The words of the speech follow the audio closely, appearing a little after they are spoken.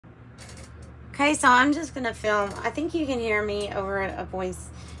Okay, so I'm just going to film. I think you can hear me over a voice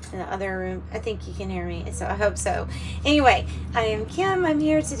in the other room. I think you can hear me, so I hope so. Anyway, I am Kim. I'm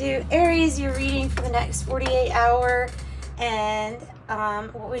here to do Aries, your reading for the next 48 hour. And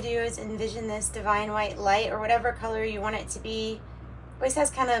what we do is envision this divine white light or whatever color you want it to be. Always has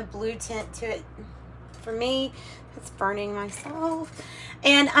kind of blue tint to it. For me, it's burning myself.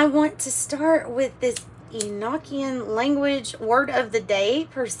 And I want to start with this Enochian language, word of the day,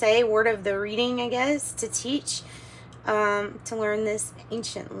 per se, word of the reading, I guess, to teach, to learn this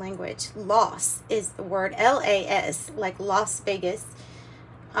ancient language. Los is the word, L-A-S, like Las Vegas.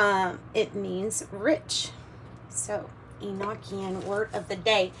 It means rich. So, Enochian word of the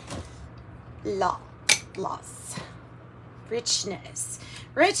day, los, richness,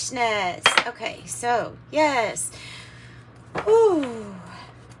 richness. Okay, so, yes. Ooh,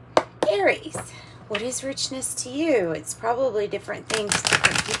 Aries. What is richness to you? It's probably different things to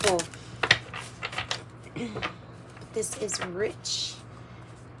different people. This is rich.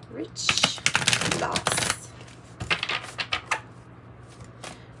 Rich loss.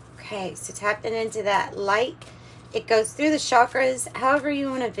 Okay, so tapping into that light. It goes through the chakras, however you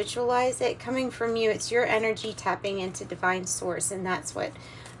want to visualize it. Coming from you, it's your energy tapping into divine source. And that's what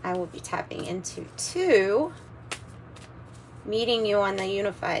I will be tapping into too. Meeting you on the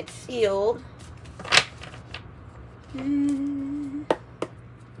unified field.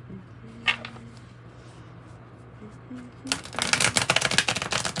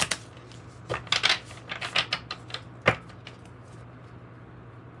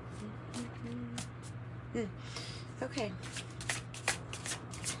 Okay.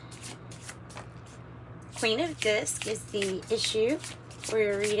 Queen of Disc is the issue for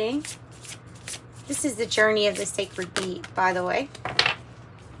your reading. This is the journey of the sacred beat, by the way.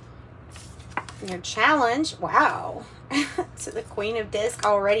 Your challenge, wow. So the Queen of Disc,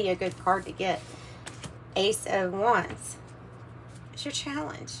 already a good card to get. Ace of Wands. It's your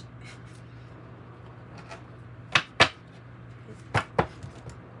challenge.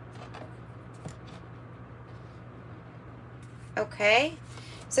 Okay.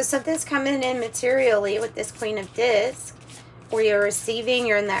 So something's coming in materially with this Queen of Disc. Where you're receiving,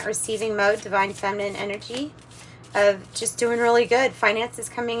 you're in that receiving mode, divine feminine energy. Of just doing really good. Finances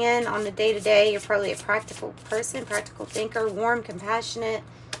coming in on the day-to-day. You're probably a practical person, practical thinker, warm, compassionate,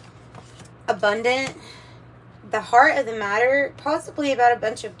 abundant. The heart of the matter, possibly about a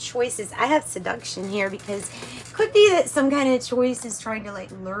bunch of choices. I have seduction here because it could be that some kind of choice is trying to like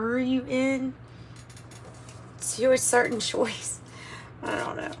lure you in to a certain choice. I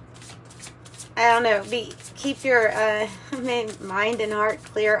don't know. I don't know. Keep your mind and heart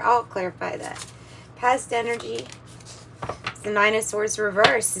clear. I'll clarify that. Past energy. The Nine of Swords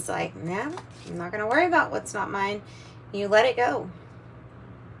reverse is like, no, I'm not going to worry about what's not mine. You let it go.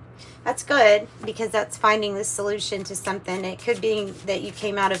 That's good because that's finding the solution to something. It could be that you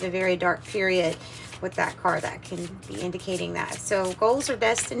came out of a very dark period with that card. That can be indicating that. So goals or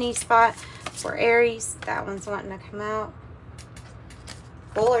destiny spot for Aries. That one's wanting to come out.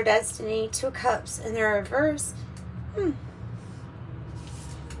 Goal or destiny. Two of Cups in the reverse.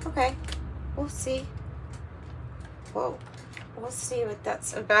 Okay. We'll see. Whoa. We'll see what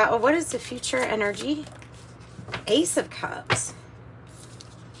that's about. What is the future energy? Ace of Cups.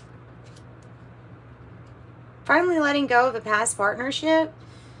 Finally letting go of a past partnership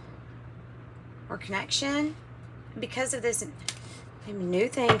or connection because of this new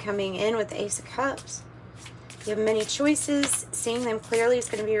thing coming in with the Ace of Cups. You have many choices. Seeing them clearly is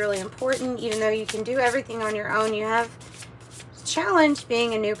going to be really important. Even though you can do everything on your own, you have a challenge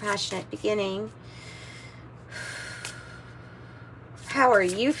being a new passionate beginning. How are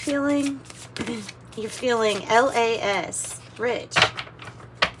you feeling? You're feeling LAS, rich,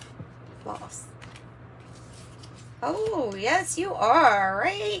 loss. Oh, yes, you are,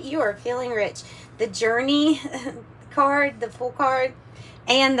 right? You are feeling rich. The Journey card, the Full card,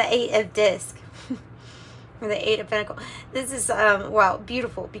 and the Eight of Disc. The Eight of Pentacles. This is, wow,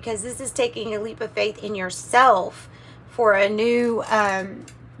 beautiful, because this is taking a leap of faith in yourself for a new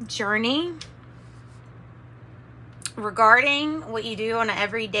journey regarding what you do on an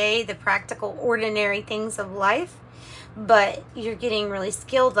everyday, the practical, ordinary things of life. But you're getting really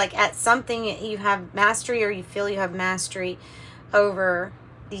skilled, like at something you have mastery, or you feel you have mastery over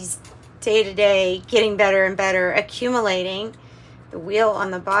these day-to-day, getting better and better, accumulating. The wheel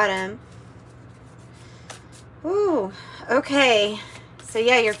on the bottom. Ooh, okay. So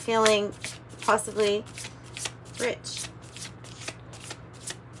yeah, you're feeling possibly rich.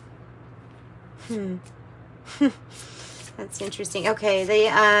 That's interesting. Okay,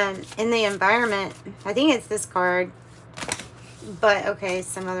 in the environment, I think it's this card. But, okay,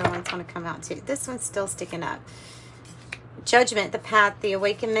 some other ones want to come out too. This one's still sticking up. Judgment, the path, the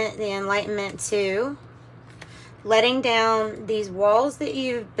awakenment, the enlightenment too. Letting down these walls that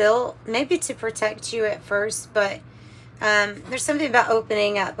you've built, maybe to protect you at first, but there's something about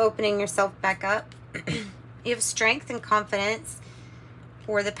opening up, opening yourself back up. You have strength and confidence,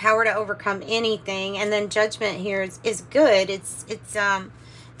 or the power to overcome anything. And then judgment here is good. It's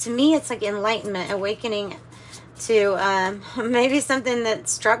to me, it's like enlightenment, awakening to maybe something that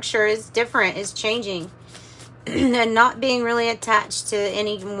structure is different, is changing, and not being really attached to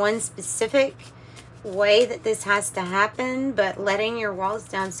any one specific way that this has to happen, but letting your walls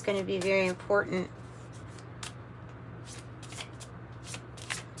down is going to be very important.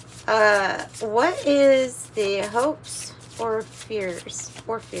 What is the hopes or fears?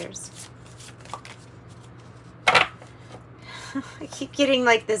 I keep getting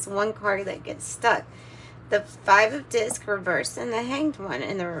like this one card that gets stuck. The 5 of disc reverse and the hanged one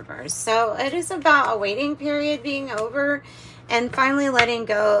in the reverse. So it is about a waiting period being over and finally letting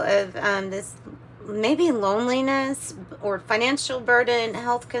go of this maybe loneliness or financial burden,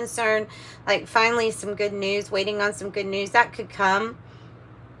 health concern, like finally some good news, waiting on some good news that could come.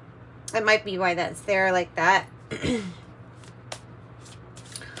 That might be why that's there like that.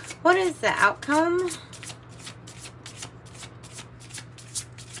 What is the outcome?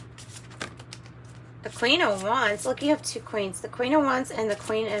 The Queen of Wands. Look, you have 2 queens. The Queen of Wands and the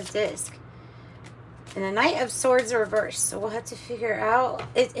Queen of Disc. And the Knight of Swords reversed. So we'll have to figure out.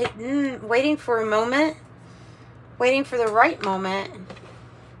 Waiting for a moment. Waiting for the right moment.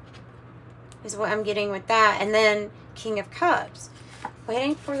 Is what I'm getting with that. And then King of Cups.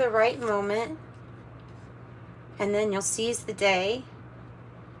 Waiting for the right moment. And then you'll seize the day.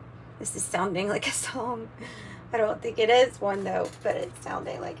 This is sounding like a song. I don't think it is one though, but it's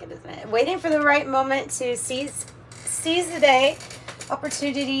sounding like it isn't. Waiting for the right moment to seize the day.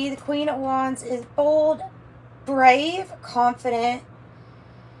 Opportunity. The Queen of Wands is bold, brave, confident,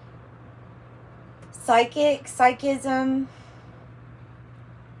 psychism.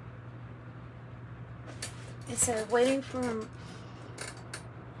 It says waiting for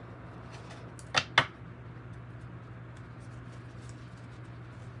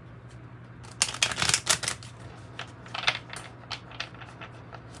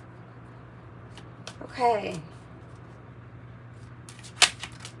okay.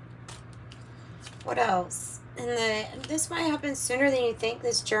 What else? And this might happen sooner than you think,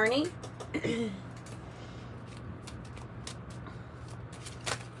 this journey.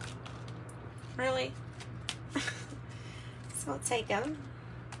 Really? So I'll take them.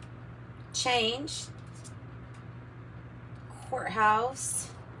 Change. Courthouse.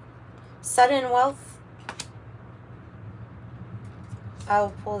 Sudden wealth.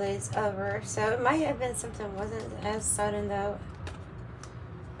 I'll pull these over. So it might have been something wasn't as sudden though.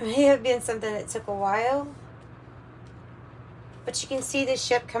 It may have been something that took a while. But you can see the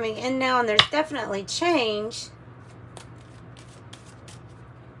ship coming in now, and there's definitely change.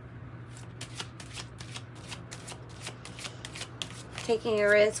 Taking a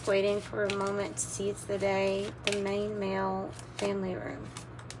risk, waiting for a moment to seize the day. The main male family room.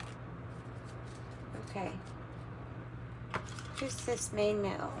 Okay. Who's this main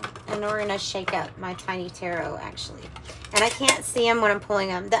male? And we're going to shake up my tiny tarot, actually. And I can't see him when I'm pulling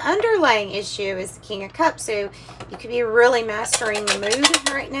them. The underlying issue is the King of Cups. So you could be really mastering the mood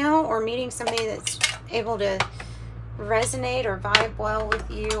right now, or meeting somebody that's able to resonate or vibe well with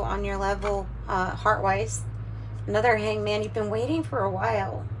you on your level, heart-wise. Another hangman. You've been waiting for a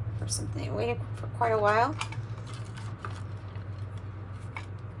while for something. Waiting for quite a while.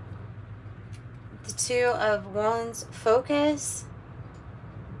 The 2 of Wands. Focus.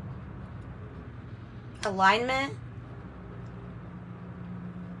 Alignment.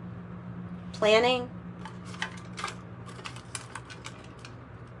 Planning.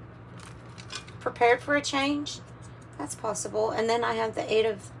 Prepared for a change. That's possible. And then I have the 8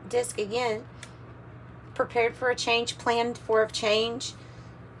 of disc again. Prepared for a change. Planned for a change.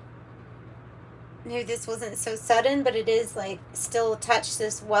 Knew this wasn't so sudden, but it is like still touch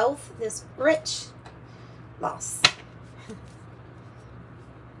this wealth, this rich loss.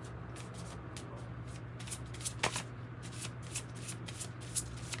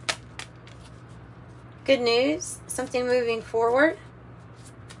 Good news, something moving forward.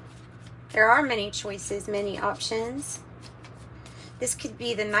 There are many choices, many options. This could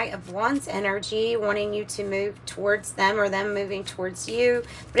be the Knight of Wands energy, wanting you to move towards them or them moving towards you.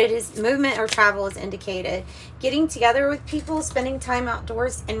 But it is movement or travel is indicated. Getting together with people, spending time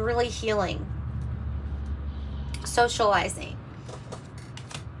outdoors, and really healing. Socializing.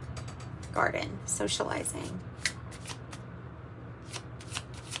 Garden, socializing.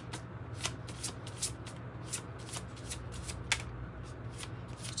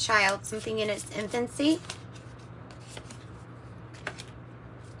 child, something in its infancy.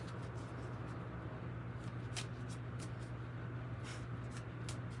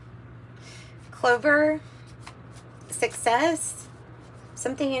 Clover, success,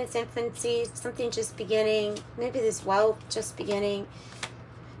 something in its infancy, something just beginning, maybe this wealth just beginning.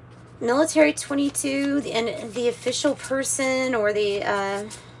 Military 22, the official person or the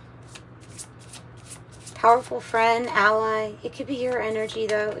powerful friend, ally. It could be your energy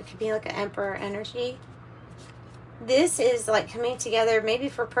though. It could be like an emperor energy. This is like coming together maybe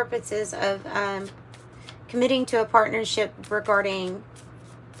for purposes of committing to a partnership regarding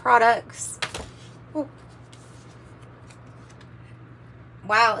products. Ooh.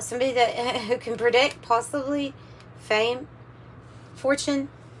 Wow, somebody that who can predict possibly fame, fortune,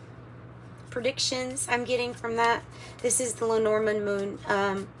 predictions I'm getting from that. This is the Lenormand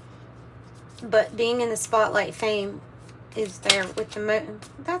moon, but being in the spotlight, fame is there with the moon.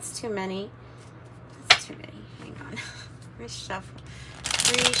 That's too many. That's too many. Hang on. Let me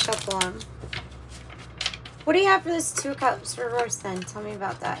reshuffle them. What do you have for this 2 cups reverse then? Tell me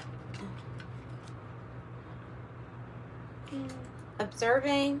about that.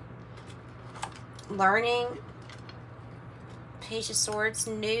 Observing, learning, Page of Swords,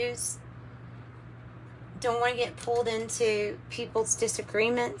 news. Don't want to get pulled into people's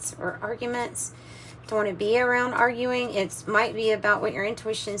disagreements or arguments. Don't want to be around arguing. It might be about what your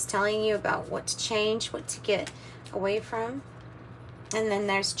intuition is telling you about what to change, what to get away from. And then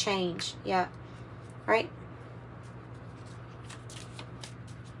there's change. Yeah. Right?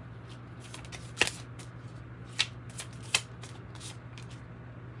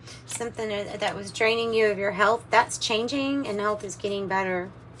 Something that was draining you of your health, that's changing and health is getting better.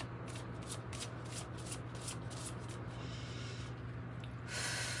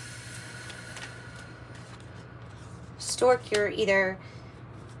 Stork, you're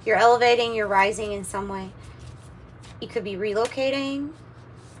elevating, you're rising in some way. You could be relocating.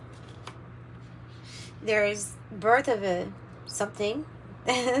 There's birth of something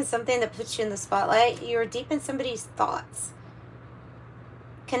something that puts you in the spotlight. You're deep in somebody's thoughts.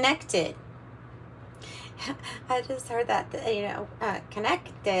 Connected. I just heard that,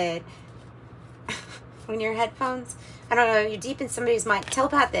 connected. When your headphones, I don't know, you're deep in somebody's mind.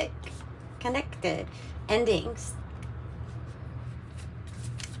 Telepathic. Connected. Endings.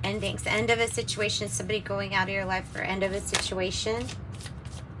 Endings. End of a situation. Somebody going out of your life or end of a situation.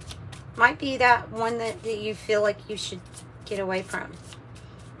 Might be that one that you feel like you should get away from.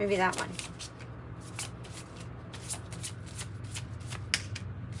 Maybe that one.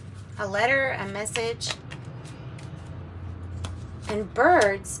 A letter, a message, and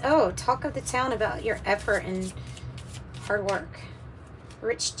birds. Oh, talk of the town about your effort and hard work.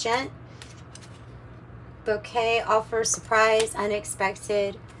 Rich gent, bouquet, offer, surprise,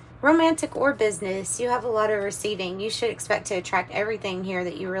 unexpected, romantic or business. You have a lot of receiving. You should expect to attract everything here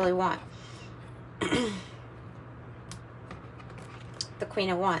that you really want. The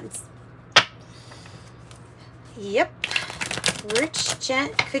Queen of Wands. Yep. Rich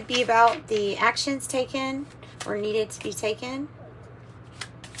gent could be about the actions taken or needed to be taken.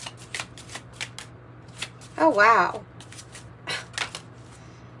 Oh, wow.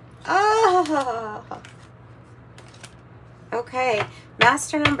 Oh. Okay.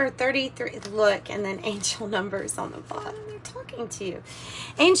 Master number 33. Look, and then angel numbers on the bottom. They're talking to you.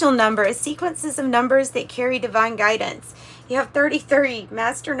 Angel number is sequences of numbers that carry divine guidance. You have 33.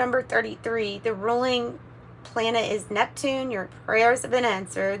 Master number 33. The ruling planet is Neptune. Your prayers have been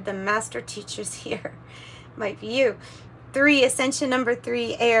answered. The master teacher's here. Might be you. 3, ascension number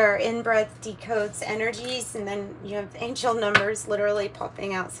 3, air, in-breath decodes energies. And then you have angel numbers literally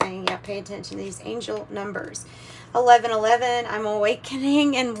popping out saying, yeah, pay attention to these angel numbers. 1111, I'm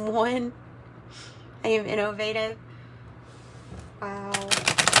awakening. And 1, I am innovative. Wow.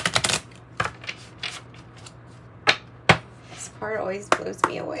 This card always blows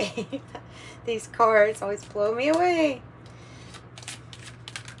me away. These cards always blow me away.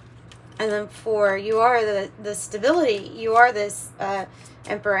 And then 4, you are the stability. You are this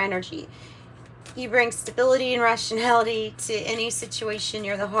Emperor energy. You bring stability and rationality to any situation.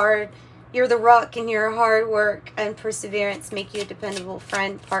 You're the rock, and your hard work and perseverance make you a dependable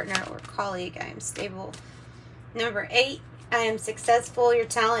friend, partner, or colleague. I am stable. Number 8, I am successful. Your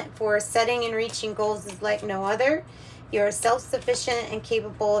talent for setting and reaching goals is like no other. You are self-sufficient and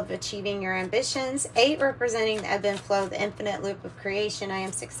capable of achieving your ambitions. 8, representing the ebb and flow, the infinite loop of creation. I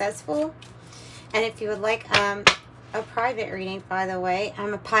am successful. And if you would like a private reading, by the way,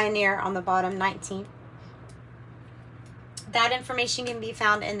 I'm a pioneer on the bottom, 19. That information can be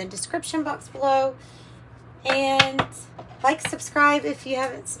found in the description box below. And like, subscribe if you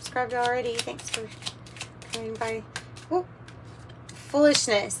haven't subscribed already. Thanks for coming by. Whoop.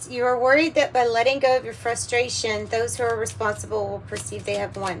 Foolishness. You are worried that by letting go of your frustration, those who are responsible will perceive they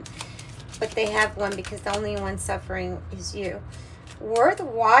have won. But they have won because the only one suffering is you.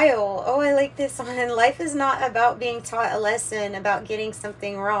 Worthwhile. Oh, I like this one. Life is not about being taught a lesson about getting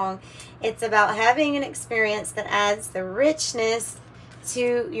something wrong. It's about having an experience that adds the richness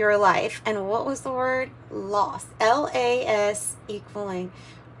to your life. And what was the word? Loss. L-A-S equaling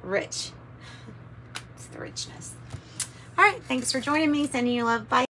rich. It's the richness. All right. Thanks for joining me. Sending you love. Bye.